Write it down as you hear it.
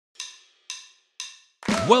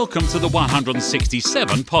Welcome to the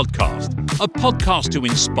 167 podcast, a podcast to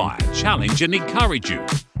inspire, challenge and encourage you.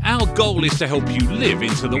 Our goal is to help you live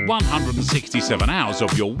into the 167 hours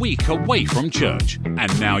of your week away from church.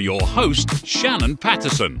 And now your host, Shannon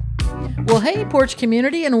Patterson. Well, hey, Porch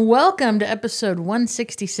community, and welcome to episode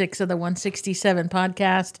 166 of the 167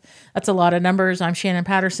 podcast. That's a lot of numbers. I'm Shannon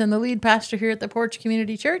Patterson, the lead pastor here at the Porch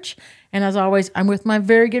Community Church. And as always, I'm with my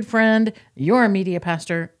very good friend, your media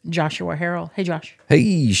pastor, Joshua Harrell. Hey, Josh.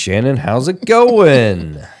 Hey, Shannon, how's it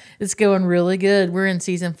going? It's going really good. We're in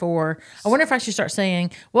season 4. I wonder if I should start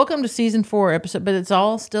saying, welcome to season 4 episode, but it's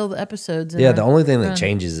all still the episodes. Yeah, the only thing that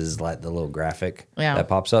changes is like the little graphic that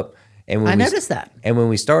pops up. And when I noticed that. And when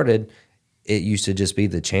we started, it used to just be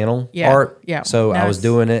the channel Yeah, art. yeah. So Now I was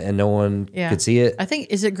doing it and no one could see it. I think,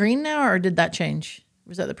 is it green now or did that change?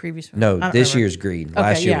 Was that the previous one? No, I don't this remember. year's green.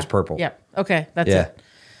 Last year was purple. Yeah. Okay, that's Yeah. it.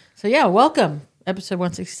 So yeah, welcome. Episode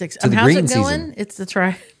 166. To the how's green it going? season. That's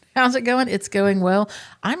right. How's it going? It's going well.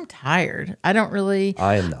 I'm tired. I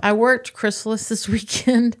am not. I worked Chrysalis this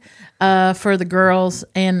weekend for the girls,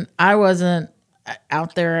 and I wasn't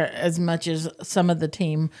out there as much as some of the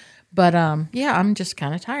team. But yeah, I'm just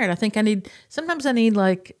kind of tired. I think sometimes I need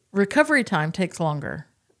like recovery time takes longer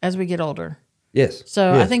as we get older. Yes.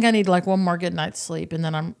 So yes. I think I need like one more good night's sleep, and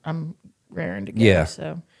then I'm raring to go. Yeah.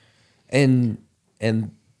 So And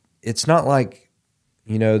it's not like,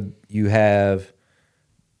 you have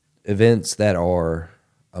events that are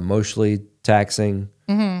emotionally taxing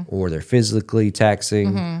or they're physically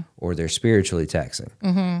taxing or they're spiritually taxing.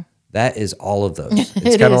 That is all of those.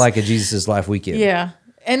 It's kind of like a Jesus' Life weekend. yeah.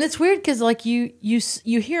 And it's weird because like you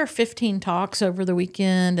hear 15 talks over the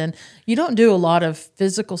weekend and you don't do a lot of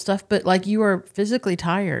physical stuff, but like you are physically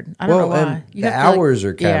tired. I don't know why. And the hours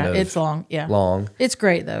are kind of it's long. Yeah. long. It's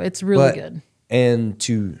great though. It's really good. And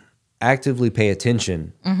to actively pay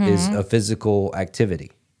attention is a physical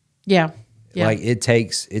activity. Yeah. Yeah. Like it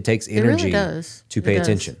takes energy it really does. to pay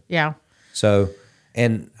attention. Yeah. So,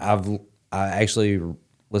 and I actually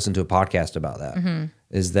listened to a podcast about that.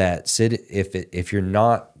 Is that if you're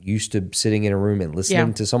not used to sitting in a room and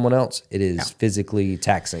listening to someone else, it is physically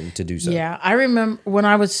taxing to do so. Yeah, I remember when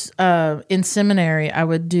I was in seminary, I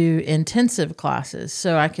would do intensive classes,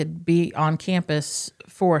 so I could be on campus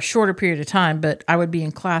for a shorter period of time, but I would be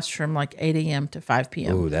in class from like 8 a.m. to 5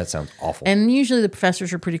 p.m. Ooh, that sounds awful. And usually the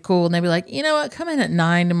professors are pretty cool, and they'd be like, you know what, come in at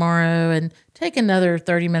 9 tomorrow and take another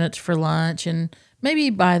 30 minutes for lunch, and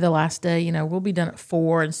maybe by the last day, we'll be done at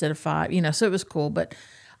 4 instead of 5, so it was cool. But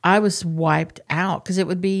I was wiped out because it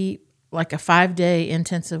would be like a 5-day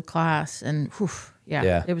intensive class, and it was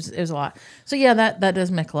a lot. So yeah, that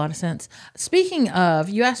does make a lot of sense. Speaking of,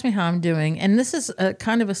 you asked me how I'm doing, and this is a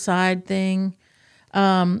kind of a side thing,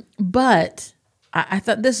 but I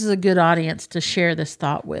thought this is a good audience to share this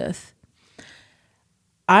thought with.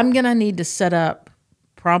 I'm gonna need to set up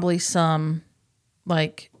probably some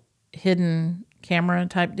like hidden camera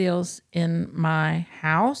type deals in my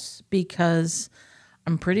house because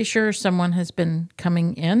I'm pretty sure someone has been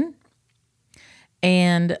coming in,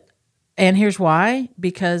 and here's why,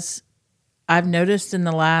 because I've noticed in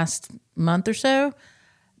the last month or so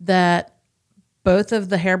that both of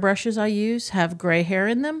the hairbrushes I use have gray hair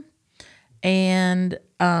in them, and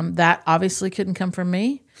that obviously couldn't come from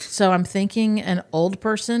me. So I'm thinking an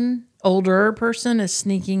older person is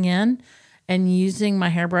sneaking in and using my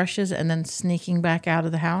hairbrushes and then sneaking back out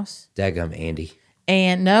of the house. Daggum Andy.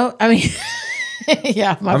 And no, I mean...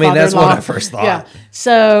 yeah, that's what I first thought. Yeah,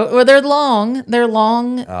 so they're long,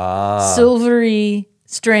 silvery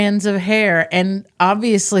strands of hair, and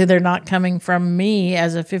obviously they're not coming from me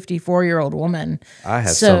as a 54-year-old woman. I have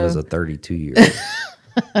some as a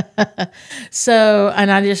 32-year-old. So,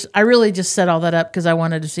 and I really just set all that up because I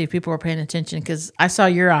wanted to see if people were paying attention because I saw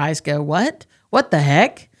your eyes go, what? What the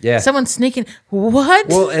heck? Yeah. Someone's sneaking. What?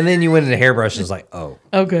 Well, and then you went into hairbrush and it's like, oh.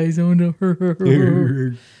 Okay, so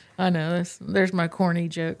I know. There's my corny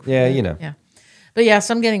joke. Yeah, Yeah. But yeah,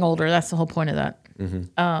 so I'm getting older. That's the whole point of that.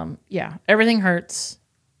 Yeah, everything hurts,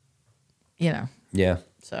 Yeah.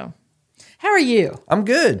 So, how are you? I'm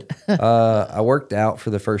good. I worked out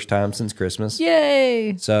for the first time since Christmas.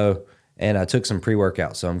 Yay. So, and I took some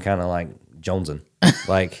pre-workout, so I'm kind of like jonesing.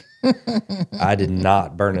 Like, I did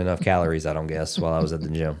not burn enough calories, I don't guess, while I was at the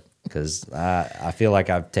gym. Because I feel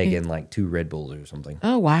like I've taken like 2 Red Bulls or something.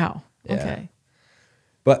 Oh, wow. Yeah. Okay.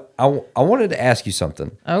 But I wanted to ask you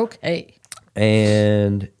something. Okay.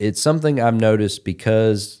 And it's something I've noticed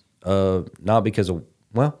because of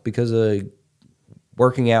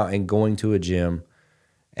working out and going to a gym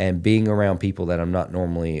and being around people that I'm not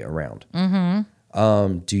normally around.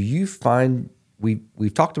 Do you find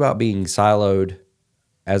we've talked about being siloed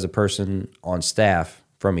as a person on staff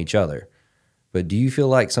from each other. But do you feel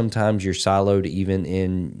like sometimes you're siloed even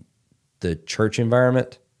in the church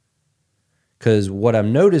environment? Because what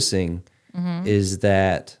I'm noticing is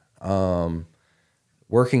that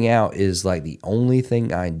working out is like the only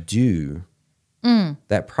thing I do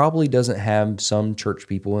that probably doesn't have some church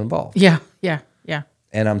people involved. Yeah.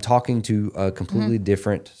 And I'm talking to a completely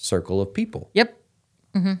different circle of people. Yep.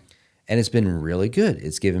 And it's been really good.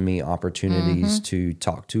 It's given me opportunities to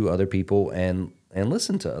talk to other people and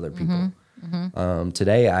listen to other people.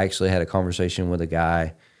 Today, I actually had a conversation with a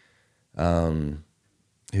guy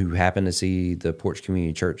who happened to see the Porch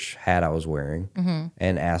Community Church hat I was wearing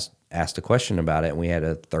and asked a question about it, and we had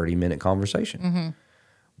a 30-minute conversation.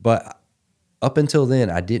 But up until then,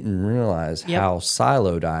 I didn't realize how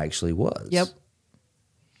siloed I actually was. Yep.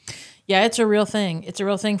 Yeah, it's a real thing. It's a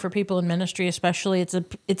real thing for people in ministry, especially.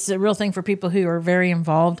 It's a real thing for people who are very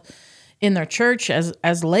involved in their church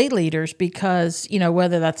as lay leaders, because,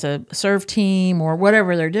 whether that's a serve team or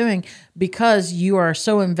whatever they're doing, because you are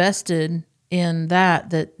so invested in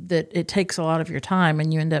that it takes a lot of your time,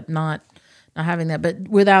 and you end up not having that. But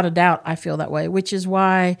without a doubt, I feel that way, which is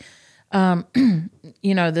why,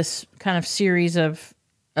 this kind of series of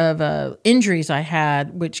injuries I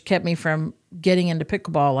had, which kept me from getting into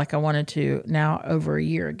pickleball like I wanted to now over a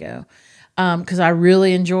year ago, because I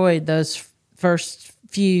really enjoyed those first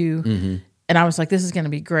few, and I was like, this is going to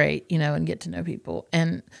be great, and get to know people,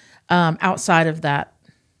 and outside of that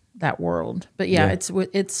world. But it's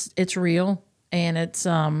real, and it's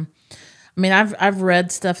I've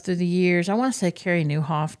read stuff through the years. I want to say Carrie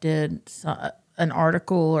Newhoff did an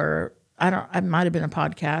article, or it might have been a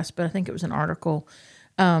podcast, but I think it was an article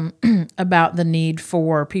about the need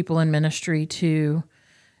for people in ministry to.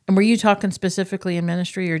 And were you talking specifically in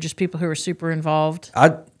ministry, or just people who are super involved?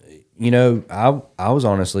 I was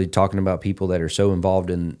honestly talking about people that are so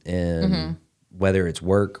involved in whether it's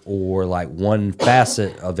work or like one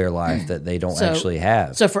facet of their life that they don't actually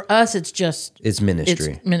have. So for us, it's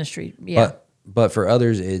ministry. It's ministry, yeah. But for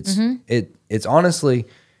others, it's honestly,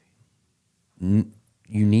 you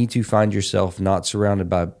need to find yourself not surrounded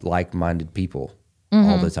by like-minded people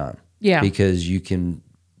all the time. Yeah. Because you can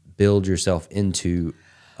build yourself into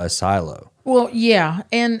a silo. Well, yeah,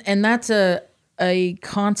 and that's a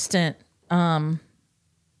constant,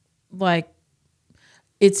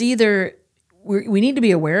 it's either we need to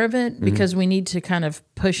be aware of it, because we need to kind of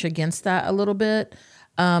push against that a little bit.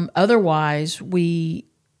 Otherwise, we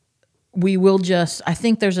will just, I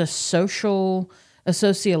think there's a sociological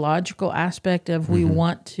aspect of we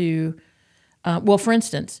want to, for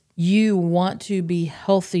instance, you want to be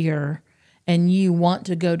healthier and you want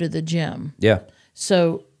to go to the gym. Yeah.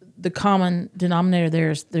 So the common denominator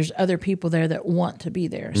there is there's other people there that want to be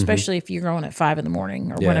there, especially if you're going at 5 a.m. or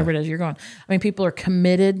whenever it is you're going. I mean, people are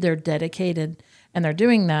committed, they're dedicated, and they're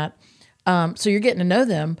doing that. So you're getting to know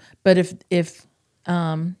them. But if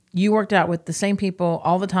you worked out with the same people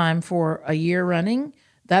all the time for a year running,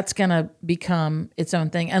 that's going to become its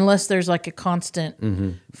own thing, unless there's like a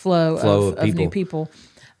constant flow of new people.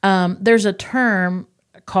 There's a term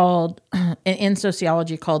called in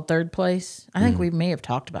sociology called third place. I think we may have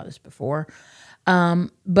talked about this before,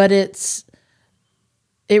 but it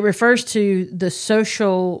refers to the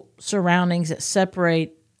social surroundings that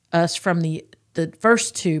separate us from the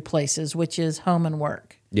first two places, which is home and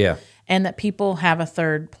work. Yeah, and that people have a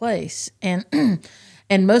third place, and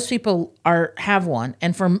and most people have one.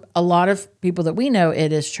 And for a lot of people that we know,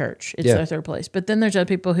 it is church. It's their third place. But then there's other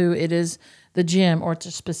people who it is the gym, or it's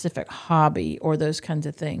a specific hobby, or those kinds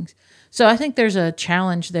of things. So I think there's a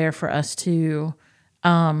challenge there for us to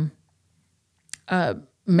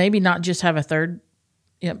maybe not just have a third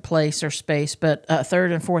place or space, but a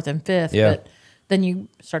third and fourth and fifth. Yeah. But then you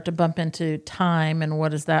start to bump into time, and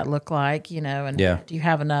what does that look like, and do you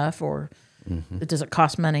have enough, or does it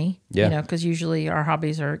cost money? Yeah. Because usually our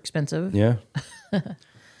hobbies are expensive. Yeah.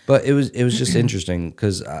 But it was just interesting,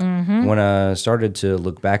 because when I started to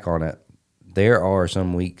look back on it, there are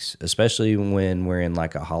some weeks, especially when we're in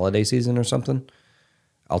like a holiday season or something,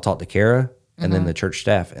 I'll talk to Kara and then the church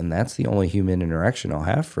staff, and that's the only human interaction I'll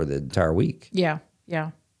have for the entire week. Yeah,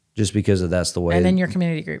 yeah. Just because that's the way. And then your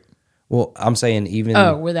community group. Well, I'm saying even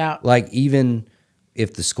even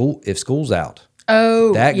if school's out.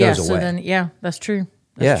 Oh, that goes away. So then, that's true.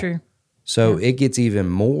 That's true. So it gets even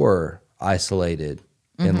more isolated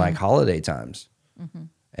in like holiday times,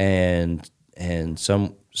 and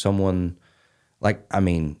someone. Like, I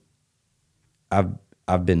mean,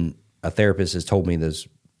 I've been, a therapist has told me this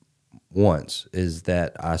once, is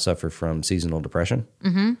that I suffer from seasonal depression,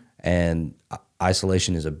 and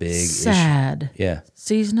isolation is a big Sad. issue. Yeah.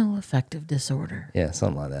 Seasonal affective disorder. Yeah,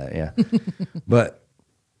 something like that, yeah. But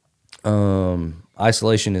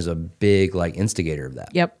isolation is a big like instigator of that.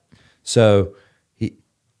 Yep. So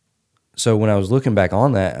when I was looking back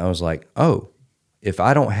on that, I was like, oh, if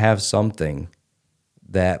I don't have something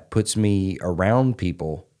that puts me around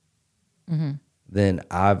people, then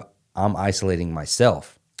I'm isolating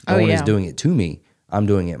myself. No one is doing it to me. I'm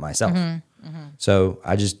doing it myself. So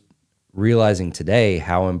I just realizing today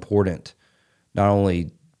how important, not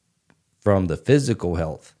only from the physical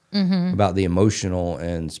health, about the emotional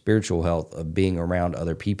and spiritual health of being around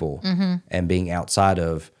other people and being outside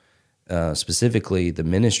of specifically the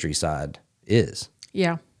ministry side is.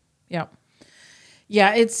 Yeah. Yeah.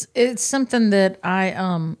 Yeah. It's something that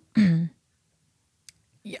I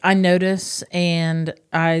notice, and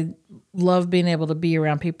I love being able to be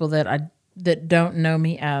around people that don't know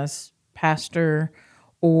me as pastor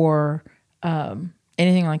or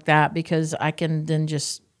anything like that, because I can then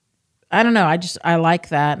just, I don't know, I like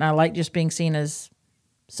that, and I like just being seen as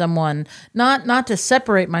someone, not to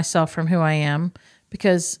separate myself from who I am,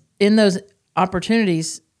 because in those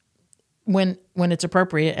opportunities, when it's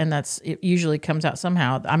appropriate, and it usually comes out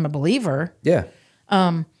somehow, I'm a believer. Yeah.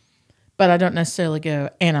 But I don't necessarily go,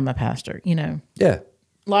 and I'm a pastor, Yeah.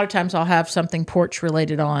 A lot of times I'll have something porch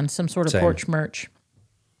related on, some sort of porch merch.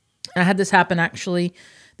 I had this happen actually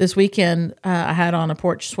this weekend. I had on a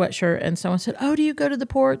porch sweatshirt, and someone said, "Oh, do you go to the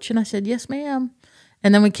porch?" And I said, "Yes, ma'am."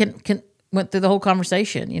 And then we went through the whole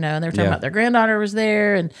conversation, and they were talking about their granddaughter was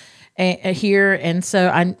there and here, and so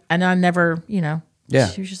I never, Yeah.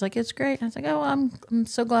 she was just like, "It's great." And I was like, "Oh, I'm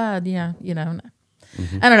so glad." Yeah, I don't know.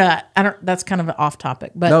 I don't. That's kind of an off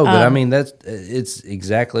topic, but no, but I mean it's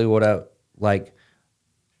exactly what I like.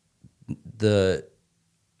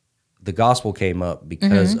 The gospel came up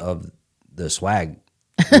because of the swag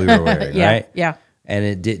we were wearing, right? Yeah. And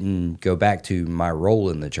it didn't go back to my role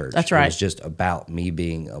in the church. That's right. It was just about me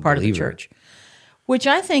being a part believer. of the church, which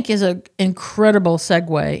I think is an incredible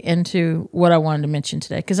segue into what I wanted to mention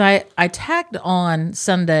today. Because I tagged on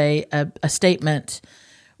Sunday a statement,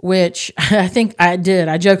 which I think I did.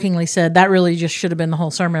 I jokingly said that really just should have been the whole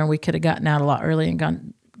sermon. We could have gotten out a lot early and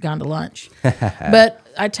gone to lunch. But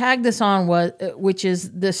I tagged this on, which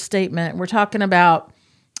is this statement. We're talking about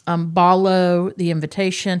Balo, the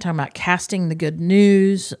invitation, talking about casting the good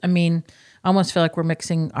news. I mean, I almost feel like we're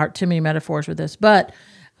mixing too many metaphors with this. But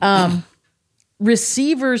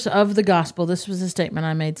receivers of the gospel, this was a statement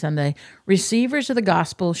I made Sunday. Receivers of the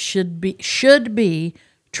gospel should be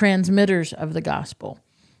transmitters of the gospel.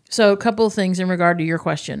 So a couple of things in regard to your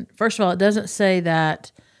question. First of all, it doesn't say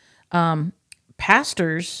that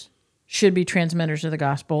pastors should be transmitters of the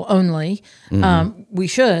gospel only. We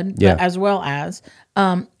should, but as well as.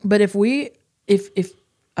 But if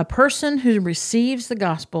a person who receives the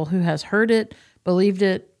gospel, who has heard it, believed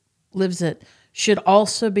it, lives it, should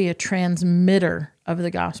also be a transmitter of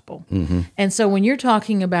the gospel. And so when you're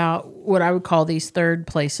talking about what I would call these third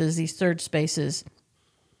places, these third spaces,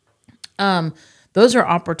 those are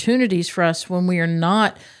opportunities for us when we are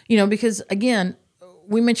not, because again,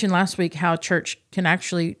 we mentioned last week how church can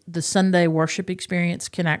actually, the Sunday worship experience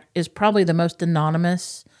is probably the most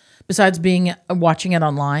anonymous, besides watching it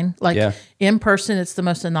online. In person, it's the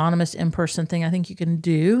most anonymous in-person thing I think you can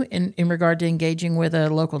do in regard to engaging with a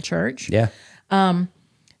local church. Yeah.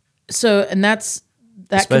 So, and that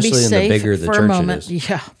especially can be safe in the bigger the for church a moment. is.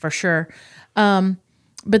 Yeah, for sure.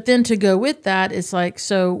 But then to go with that, it's like,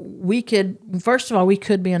 so we could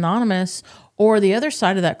be anonymous, or the other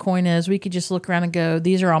side of that coin is we could just look around and go,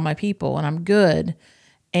 these are all my people and I'm good,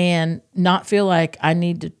 and not feel like I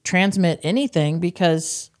need to transmit anything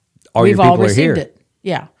because we've all received it.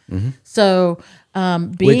 Yeah. So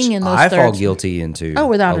being Which in those I fall guilty into. Oh,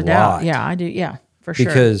 without a doubt. lot. Yeah, I do. Yeah, for sure.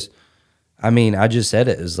 Because, I mean, I just said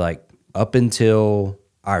it is like up until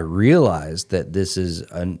I realized that this is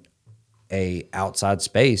a outside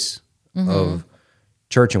space of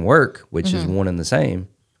church and work, which is one and the same.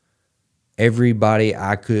 Everybody,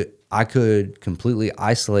 I could completely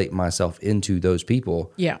isolate myself into those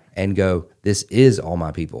people. Yeah. And go, this is all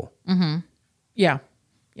my people. Yeah.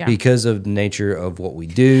 Yeah. Because of the nature of what we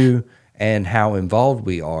do and how involved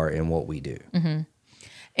we are in what we do.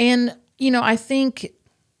 And, I think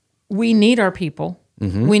we need our people.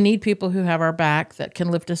 We need people who have our back, that can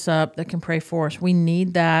lift us up, that can pray for us. We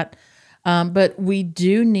need that. But we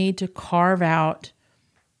do need to carve out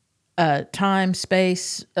time,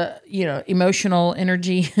 space, emotional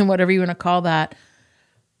energy, and whatever you want to call that,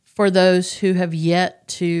 for those who have yet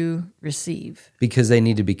to receive. Because they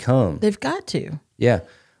need to become. They've got to. Yeah.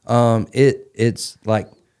 It's like,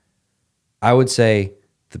 I would say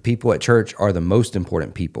the people at church are the most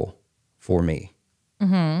important people for me.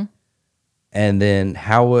 And then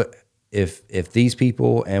how if these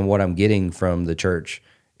people and what I'm getting from the church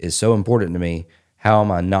is so important to me, how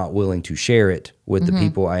am I not willing to share it with the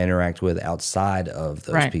people I interact with outside of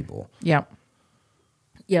those people? Yep.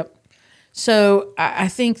 So I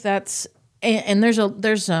think that's, and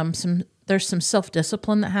there's some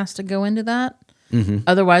self-discipline that has to go into that.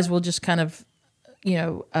 Otherwise, we'll just kind of,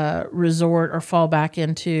 resort or fall back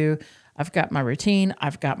into, I've got my routine,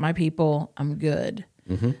 I've got my people, I'm good.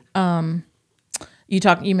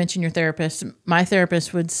 You mentioned your therapist. My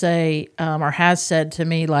therapist would say, or has said to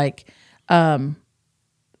me, like,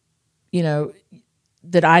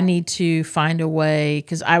 that I need to find a way,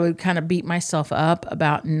 because I would kind of beat myself up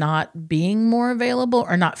about not being more available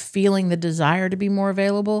or not feeling the desire to be more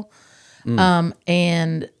available.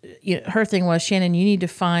 And her thing was, Shannon, you need to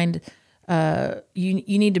find, you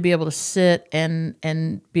need to be able to sit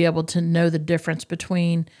and be able to know the difference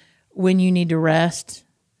between when you need to rest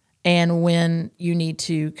and when you need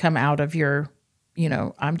to come out of your,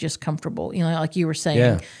 I'm just comfortable, like you were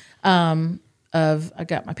saying, I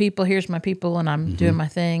got my people, here's my people, and I'm doing my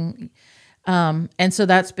thing. And so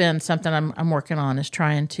that's been something I'm working on, is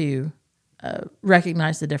trying to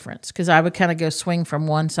recognize the difference. Because I would kind of go swing from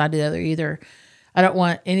one side to the other. Either I don't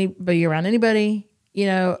want anybody around anybody,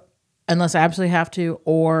 unless I absolutely have to,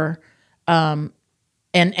 or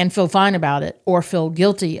and feel fine about it, or feel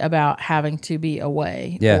guilty about having to be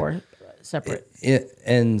away or separate.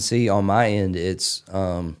 And see, on my end, it's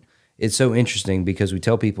so interesting because we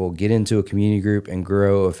tell people, get into a community group and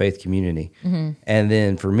grow a faith community. And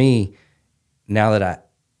then for me, now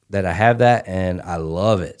that I have that and I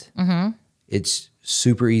love it, it's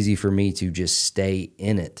super easy for me to just stay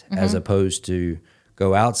in it as opposed to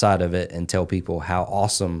go outside of it and tell people how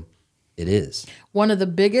awesome it is. One of the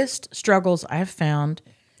biggest struggles I've found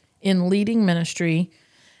in leading ministry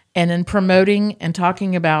and in promoting and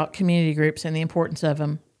talking about community groups and the importance of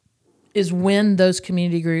them is when those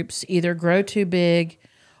community groups either grow too big,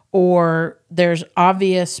 or there's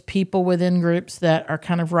obvious people within groups that are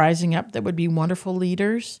kind of rising up that would be wonderful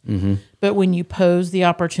leaders. But when you pose the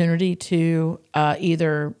opportunity to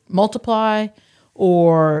either multiply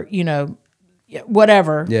or,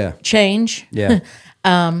 whatever, change,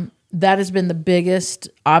 that has been the biggest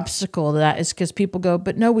obstacle to that, is because people go,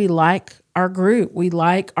 but no, we like our group. We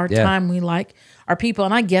like our time. We like our people.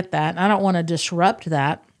 And I get that. And I don't want to disrupt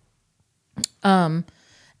that.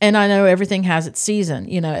 And I know everything has its season,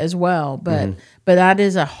 as well, but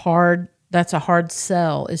that's a hard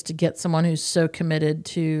sell, is to get someone who's so committed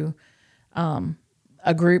to,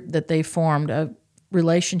 a group that they formed,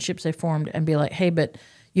 relationships they formed, and be like, hey, but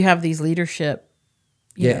you have these leadership.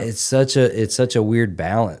 You know. It's such a weird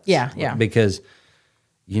balance. Yeah. Because,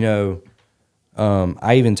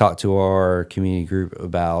 I even talked to our community group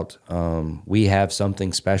about, we have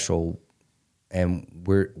something special and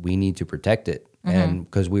we need to protect it. And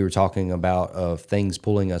because we were talking about things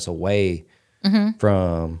pulling us away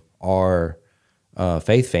from our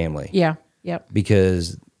faith family. Yeah. Yep.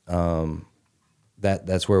 Because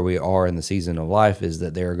that's where we are in the season of life, is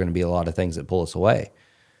that there are going to be a lot of things that pull us away.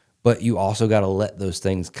 But you also got to let those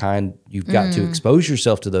things you've got to expose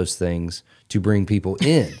yourself to those things to bring people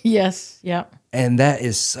in. Yes. Yep. And that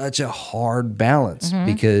is such a hard balance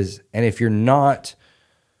because if you're not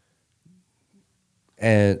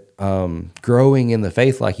growing in the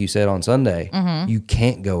faith, like you said on Sunday, you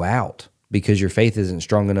can't go out because your faith isn't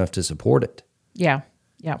strong enough to support it. Yeah.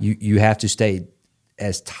 Yeah. You have to stay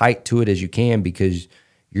as tight to it as you can because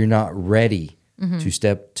you're not ready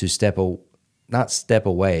not step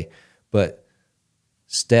away, but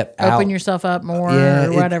step out. Open yourself up more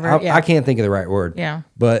or whatever. I can't think of the right word. Yeah.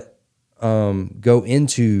 But go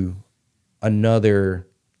into another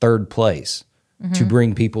third place to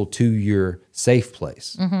bring people to your safe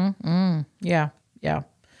place. Yeah. Yeah.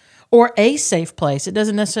 Or a safe place. It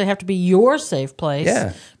doesn't necessarily have to be your safe place.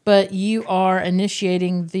 Yeah. But you are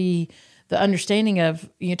initiating the understanding of,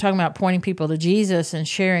 you're talking about pointing people to Jesus and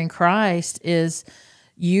sharing Christ, is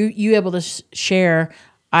you able to share,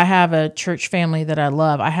 I have a church family that I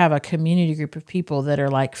love. I have a community group of people that are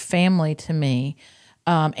like family to me,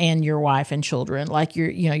 and your wife and children, like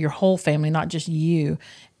your whole family, not just you.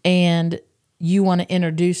 And you want to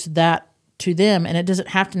introduce that to them. And it doesn't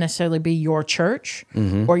have to necessarily be your church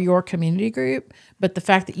or your community group, but the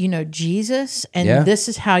fact that you know Jesus and this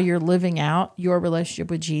is how you're living out your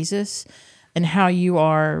relationship with Jesus and how you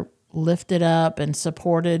are lifted up and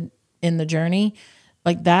supported in the journey.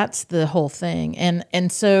 Like, that's the whole thing.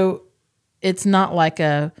 And so it's not like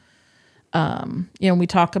we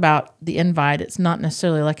talk about the invite. It's not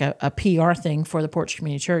necessarily like a PR thing for the Porch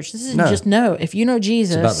Community Church. This is if you know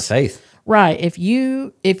Jesus. It's about the faith. Right. If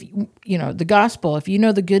you know the gospel, if you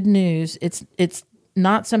know the good news, it's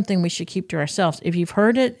not something we should keep to ourselves. If you've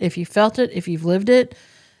heard it, if you felt it, if you've lived it,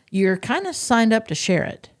 you're kind of signed up to share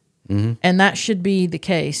it. And that should be the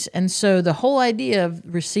case. And so the whole idea of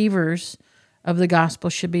receivers of the gospel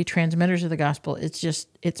should be transmitters of the gospel.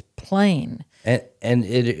 It's plain. And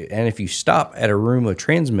if you stop at a room of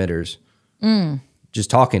transmitters, just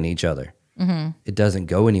talking to each other, it doesn't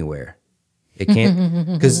go anywhere. It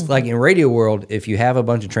can't, because like in radio world, if you have a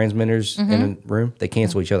bunch of transmitters in a room, they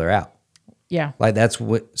cancel each other out. Yeah. Like that's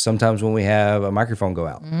what sometimes when we have a microphone go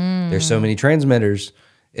out, there's so many transmitters,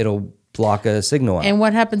 it'll block a signal out. And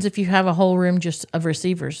what happens if you have a whole room just of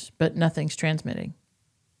receivers, but nothing's transmitting?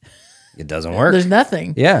 It doesn't work. There's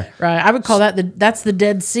nothing. Yeah. Right. I would call that's the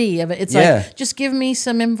Dead Sea of it. It's like, just give me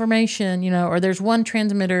some information, or there's one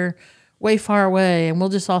transmitter way far away and we'll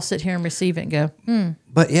just all sit here and receive it and go,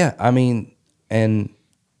 But yeah, I mean,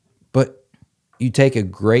 but you take a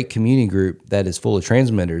great community group that is full of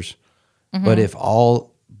transmitters, but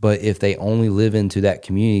if they only live into that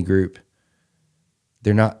community group,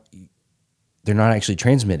 they're not actually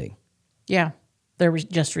transmitting. Yeah. They're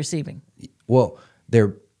just receiving. Well,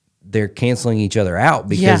 they're canceling each other out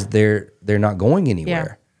because they're not going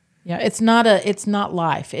anywhere. Yeah. It's not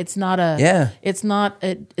life. It's not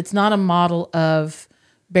a model of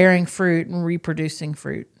bearing fruit and reproducing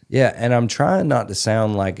fruit. Yeah, and I'm trying not to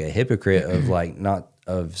sound like a hypocrite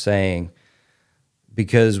of saying,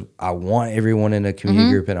 because I want everyone in a community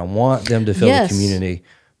group and I want them to feel the community,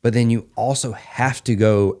 but then you also have to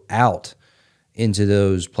go out into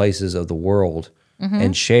those places of the world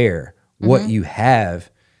and share what you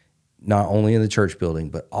have, not only in the church building,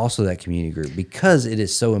 but also that community group, because it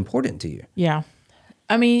is so important to you. Yeah.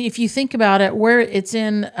 I mean, if you think about it, where it's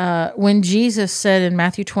in, when Jesus said in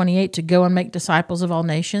Matthew 28 to go and make disciples of all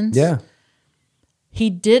nations, he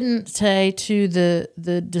didn't say to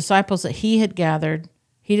the disciples that he had gathered,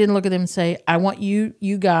 he didn't look at them and say, I want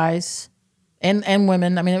you guys and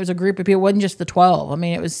women. I mean, it was a group of people. It wasn't just the 12. I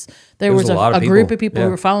mean, there was a group of people who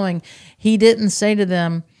were following. He didn't say to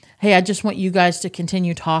them, hey, I just want you guys to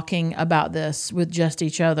continue talking about this with just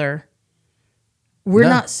each other. We're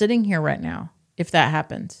not sitting here right now if that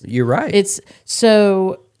happens. You're right.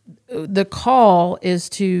 So the call is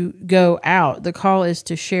to go out. The call is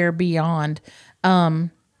to share beyond.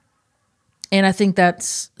 And I think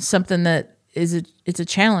that's something that it's a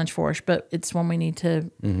challenge for us, but it's one we need to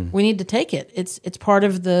take it. This is part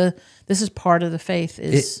of the faith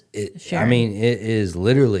is sharing. I mean, it is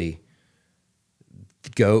literally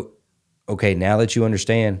okay, now that you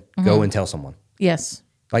understand, go and tell someone. Yes.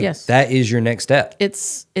 That is your next step.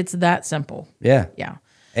 It's that simple. Yeah. Yeah.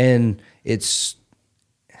 And it's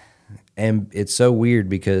so weird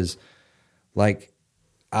because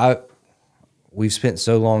we've spent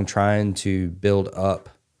so long trying to build up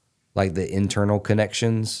like the internal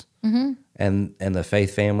connections and the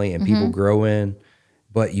faith family and people growing,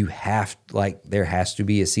 but there has to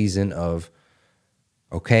be a season of,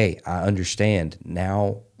 okay, I understand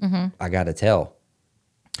now. I got to tell.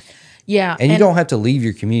 Yeah. And you don't have to leave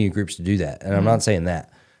your community groups to do that. And I'm not saying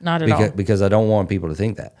that. Not at all. Because I don't want people to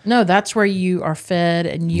think that. No, that's where you are fed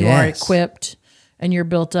and you are equipped and you're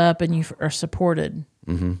built up and you are supported.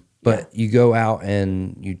 But you go out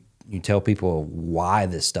and you tell people why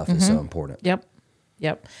this stuff is so important.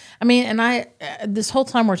 Yep. I mean, and this whole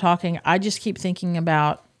time we're talking, I just keep thinking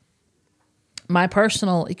about my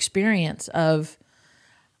personal experience of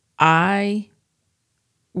I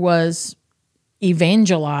was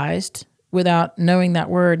evangelized without knowing that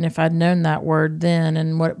word, and if I'd known that word then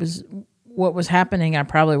and what was happening, I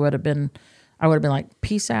would have been like,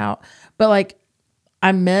 peace out. But like,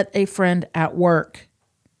 I met a friend at work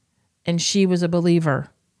and she was a believer.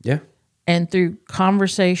 Yeah. And through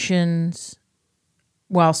conversations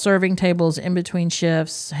while serving tables in between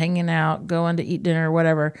shifts, hanging out, going to eat dinner,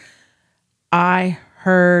 whatever, I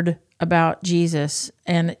heard about Jesus,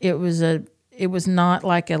 and it was not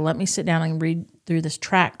like let me sit down and read through this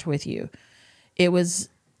tract with you. It was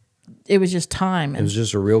just time. It was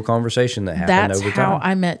just a real conversation that happened over time. That's how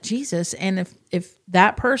I met Jesus. And if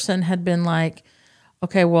that person had been like,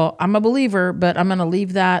 okay, well, I'm a believer, but I'm going to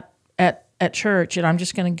leave that at church and I'm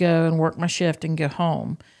just going to go and work my shift and go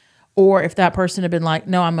home. Or if that person had been like,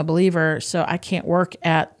 no, I'm a believer, so I can't work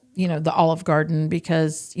at the Olive Garden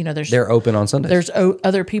because they're open on Sundays. There's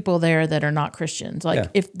other people there that are not Christians.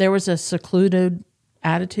 If there was a secluded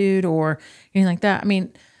attitude or anything like that, I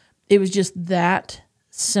mean, it was just that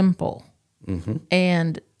simple.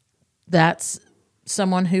 And that's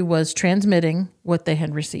someone who was transmitting what they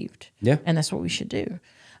had received. Yeah. And that's what we should do.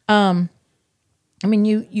 I mean,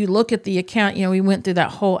 you look at the account, we went through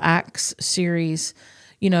that whole Acts series.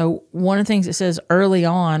 One of the things it says early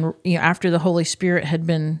on, after the Holy Spirit had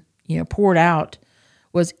been, poured out,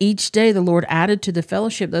 was each day the Lord added to the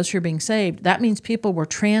fellowship those who are being saved. That means people were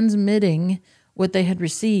transmitting what they had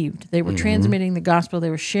received. They were transmitting the gospel. They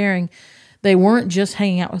were sharing. They weren't just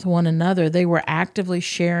hanging out with one another. They were actively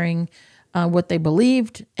sharing what they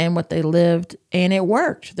believed and what they lived, and it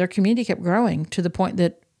worked. Their community kept growing to the point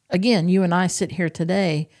that, again, you and I sit here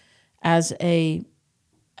today as a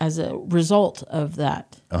result of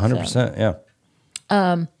that. 100%,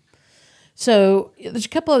 yeah. So there's a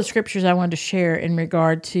couple of scriptures I wanted to share in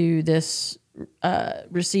regard to this.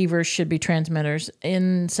 Receivers should be transmitters.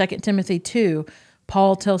 In 2 Timothy 2,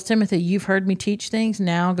 Paul tells Timothy, "You've heard me teach things.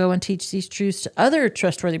 Now go and teach these truths to other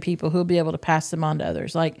trustworthy people who will be able to pass them on to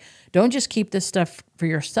others." Like, don't just keep this stuff for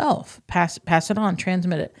yourself. Pass it on.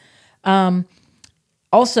 Transmit it.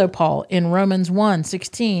 Also, Paul, in Romans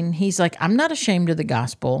 1:16, he's like, "I'm not ashamed of the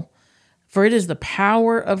gospel, for it is the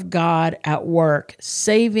power of God at work,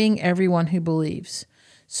 saving everyone who believes."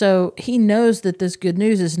 So he knows that this good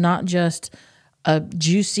news is not just a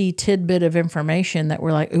juicy tidbit of information that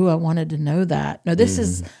we're like, "Ooh, I wanted to know that." No, this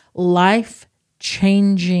is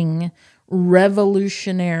life-changing,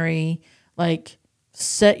 revolutionary, like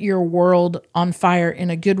set your world on fire in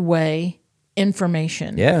a good way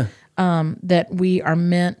information. Yeah. That we are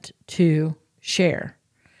meant to share.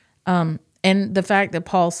 And the fact that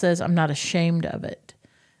Paul says, "I'm not ashamed of it,"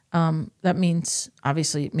 that means,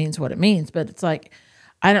 obviously it means what it means, but it's like,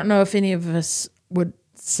 I don't know if any of us would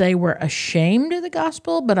say we're ashamed of the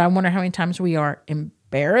gospel, but I wonder how many times we are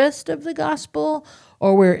embarrassed of the gospel,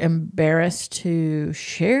 or we're embarrassed to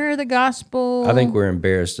share the gospel. I think we're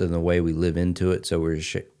embarrassed in the way we live into it, so we're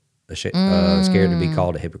scared to be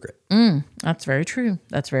called a hypocrite. That's very true.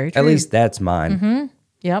 That's very true. At least that's mine.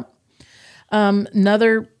 Yep.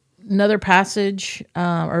 Another passage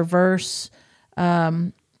or verse,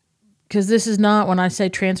 because this is not, when I say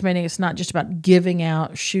transmitting, it's not just about giving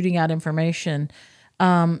out, shooting out information.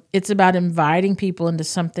 It's about inviting people into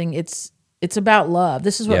something. It's about love.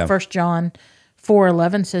 This is what 1 John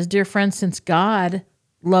 4:11 says, "Dear friends, since God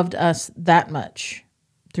loved us that much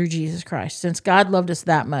through Jesus Christ, since God loved us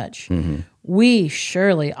that much, we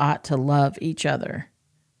surely ought to love each other."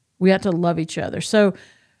 We ought to love each other. So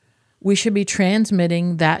we should be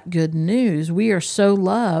transmitting that good news. We are so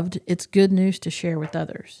loved. It's good news to share with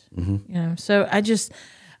others. So I just,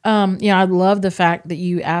 I love the fact that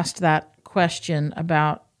you asked that question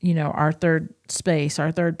about, our third space,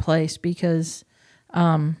 our third place, because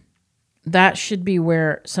that should be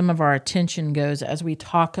where some of our attention goes as we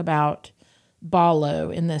talk about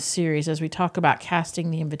Balo in this series, as we talk about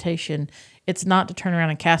casting the invitation. It's not to turn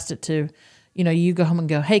around and cast it to, you go home and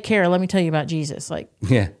go, "Hey, Kara, let me tell you about Jesus." Like,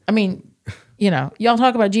 Yeah. I mean, y'all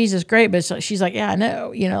talk about Jesus, great, but she's like, "Yeah, I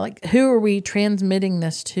know." Like, who are we transmitting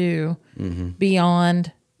this to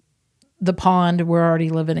beyond the pond we're already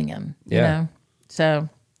living in? So,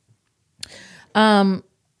 and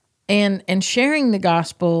sharing the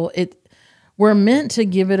gospel, we're meant to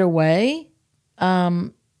give it away.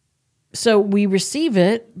 So we receive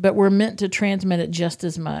it, but we're meant to transmit it just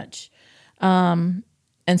as much.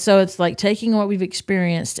 And so it's like taking what we've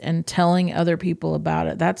experienced and telling other people about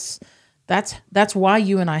it. That's why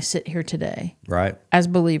you and I sit here today, Right. as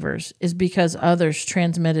believers, is because others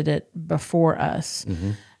transmitted it before us.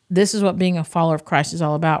 This is what being a follower of Christ is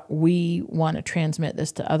all about. We want to transmit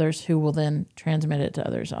this to others, who will then transmit it to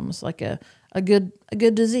others, almost like a good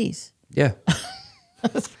disease. Yeah.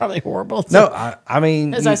 That's probably horrible. No, I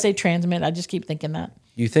mean, I say transmit, I just keep thinking that.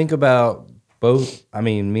 you think about both. I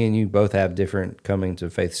mean, me and you both have different coming to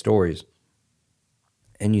faith stories,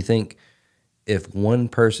 and you think, if one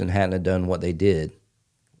person hadn't have done what they did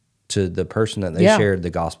to the person that they shared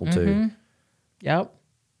the gospel to, Yep.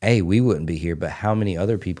 we wouldn't be here, but how many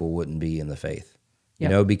other people wouldn't be in the faith?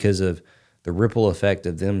 Because of the ripple effect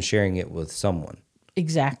of them sharing it with someone.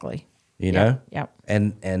 Exactly. You know? Yep.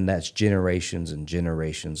 And that's generations and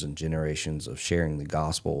generations and generations of sharing the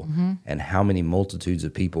gospel. And how many multitudes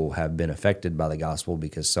of people have been affected by the gospel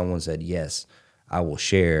because someone said, "Yes, I will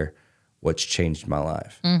share what's changed my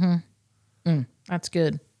life." That's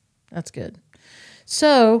good. That's good.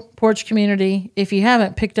 So, Porch community, if you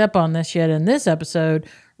haven't picked up on this yet in this episode,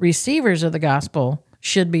 receivers of the gospel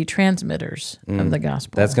should be transmitters of the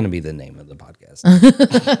gospel. That's going to be the name of the podcast.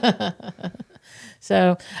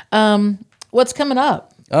 So, what's coming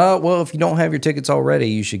up? Well, if you don't have your tickets already,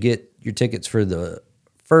 you should get your tickets for the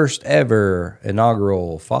first ever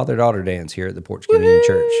inaugural father-daughter dance here at the Porch Community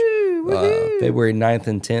Church. February 9th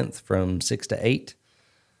and 10th from 6 to 8.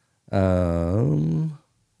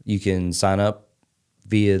 You can sign up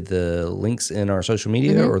via the links in our social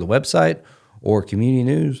media or the website or community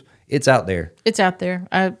news, it's out there. It's out there.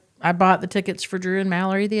 I bought the tickets for Drew and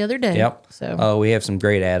Mallory the other day. Yep. So We have some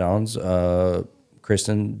great add-ons.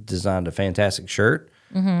 Kristen designed a fantastic shirt.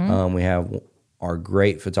 We have our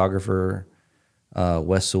great photographer,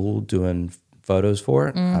 Wes Sewell, doing photos for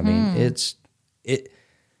it. I mean,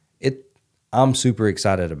 I'm super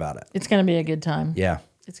excited about it. it's going to be a good time. Yeah.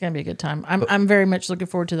 It's going to be a good time. I'm very much looking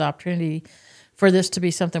forward to the opportunity for this to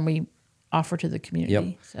be something we offer to the community.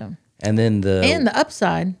 Yep. So And then the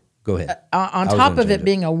upside, go ahead. on top of it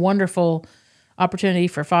being a wonderful opportunity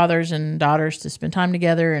for fathers and daughters to spend time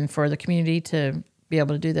together and for the community to be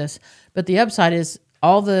able to do this. But the upside is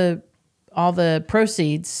all the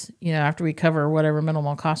proceeds, after we cover whatever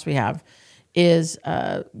minimal cost we have, is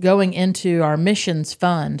going into our missions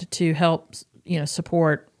fund to help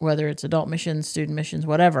support, whether it's adult missions, student missions,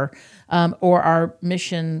 whatever, or our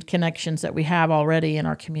mission connections that we have already in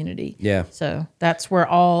our community. Yeah. So that's where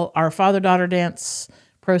all our father-daughter dance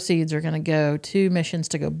proceeds are going to go to missions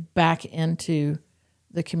to go back into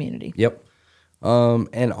the community. Yep.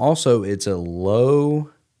 And also, it's a low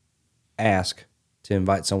ask to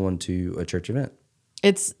invite someone to a church event.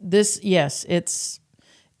 It's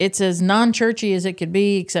as non-churchy as it could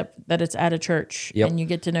be, except that it's at a church, Yep. and you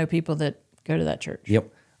get to know people that go to that church.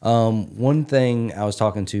 Yep. One thing I was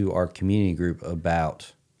talking to our community group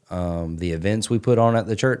about the events we put on at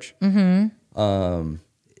the church,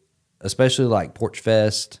 especially like Porch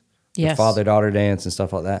Fest, the Yes. father-daughter dance and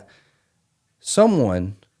stuff like that.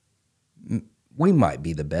 We might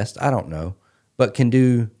be the best, I don't know, but can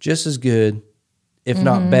do just as good, if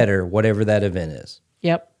not better, whatever that event is.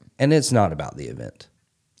 Yep. And it's not about the event.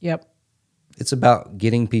 Yep. It's about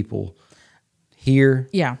getting people here,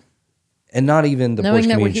 Yeah. and not even the Knowing Porch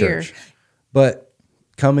that we're Community here. Church, but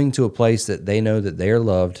coming to a place that they know that they're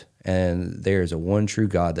loved and there's a one true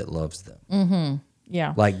God that loves them.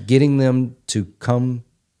 Yeah. Like getting them to come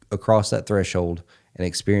across that threshold and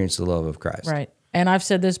experience the love of Christ. Right. And I've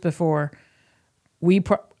said this before.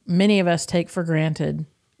 Many of us take for granted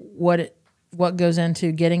what goes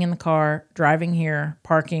into getting in the car, driving here,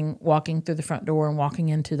 parking, walking through the front door, and walking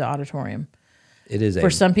into the auditorium. It is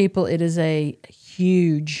For some people, it is a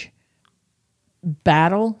huge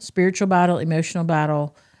battle, spiritual battle, emotional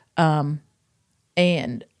battle, and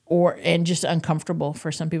just uncomfortable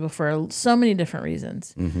for some people for so many different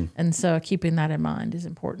reasons. And so keeping that in mind is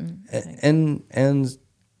important, I think.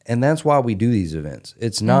 and that's why we do these events.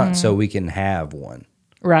 It's not so we can have one.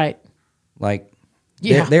 Right. Like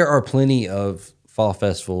Yeah. there are plenty of fall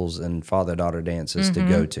festivals and father-daughter dances to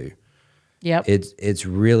go to. Yep. It's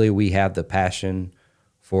really, we have the passion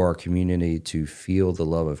for our community to feel the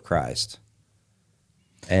love of Christ.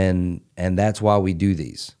 And that's why we do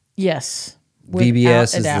these. Yes. VBS Without a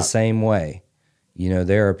is the doubt. same way.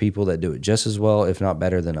 There are people that do it just as well, if not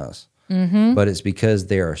better than us. But it's because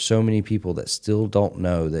there are so many people that still don't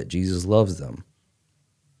know that Jesus loves them,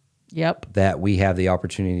 Yep. that we have the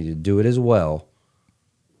opportunity to do it as well,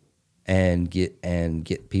 and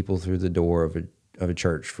get people through the door of a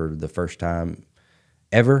church for the first time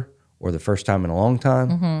ever, or the first time in a long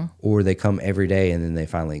time, or they come every day and then they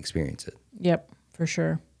finally experience it. Yep. For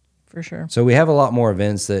sure. For sure. So we have a lot more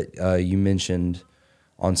events that you mentioned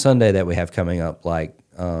on Sunday that we have coming up, like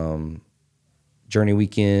Journey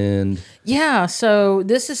Weekend. Yeah. So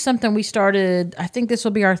this is something we started, I think this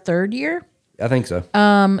will be our third year. I think so.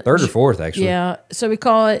 Third or fourth, actually. Yeah. So we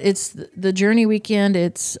call it's the Journey Weekend.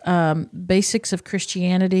 It's basics of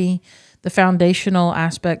Christianity, the foundational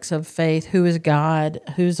aspects of faith. Who is God?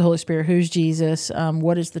 Who's the Holy Spirit? Who's Jesus?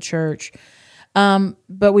 What is the church?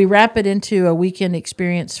 But we wrap it into a weekend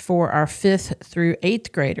experience for our 5th through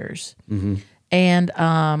 8th graders.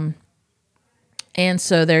 And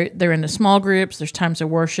so they're in the small groups. There's times of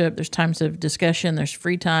worship. There's times of discussion. There's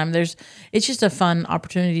free time. It's just a fun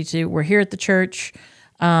opportunity we're here at the church.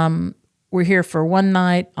 We're here for one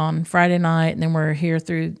night on Friday night, and then we're here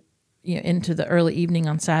through into the early evening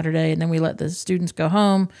on Saturday, and then we let the students go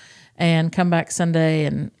home and come back Sunday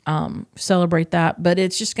and celebrate that. But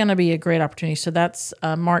it's just going to be a great opportunity. So that's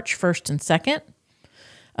March 1st and 2nd.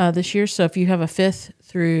 This year. So if you have a 5th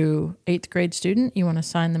through 8th grade student, you want to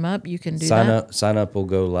sign them up, you can do that. Sign up will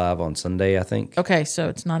go live on Sunday, I think. Okay, so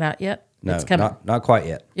it's not out yet? No, it's coming. not quite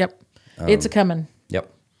yet. Yep. It's a coming.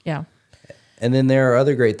 Yep. Yeah. And then there are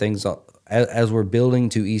other great things. As we're building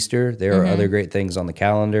to Easter, there are other great things on the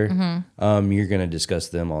calendar. You're going to discuss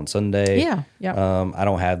them on Sunday. Yeah. Yep. I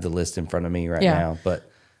don't have the list in front of me right Yeah. now, but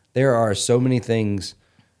there are so many things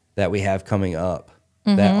that we have coming up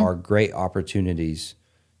that are great opportunities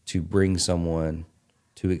to bring someone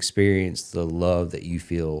to experience the love that you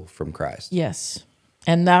feel from Christ. Yes.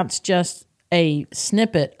 And that's just a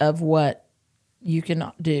snippet of what you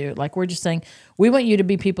can do. Like, we're just saying, we want you to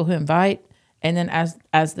be people who invite. And then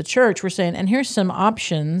as the church, we're saying, and here's some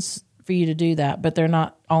options for you to do that, but they're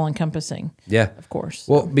not all encompassing. Yeah. Of course.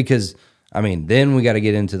 Well, because, I mean, then we got to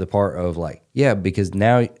get into the part of like, yeah, because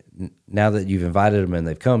now that you've invited them and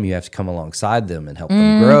they've come, you have to come alongside them and help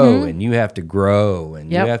them grow, and you have to grow,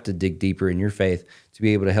 and you have to dig deeper in your faith to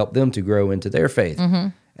be able to help them to grow into their faith.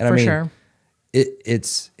 And I mean, sure.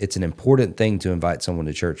 It's an important thing to invite someone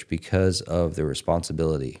to church because of the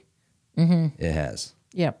responsibility it has.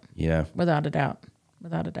 Yep. You know, Without a doubt.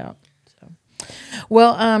 So,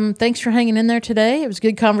 well, thanks for hanging in there today. It was a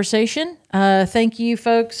good conversation. Thank you,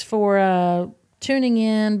 folks, for tuning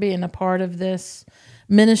in, being a part of this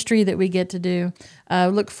ministry that we get to do.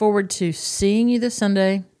 Look forward to seeing you this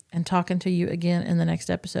Sunday and talking to you again in the next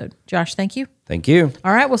episode. Josh, thank you. Thank you.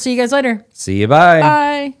 All right, we'll see you guys later. See you. Bye.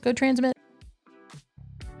 Bye. Go transmit.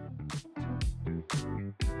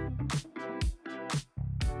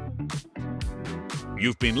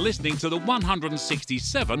 You've been listening to the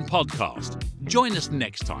 167 podcast. Join us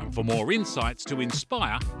next time for more insights to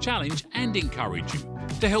inspire, challenge, and encourage you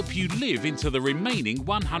to help you live into the remaining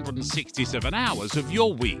 167 hours of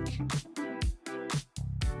your week.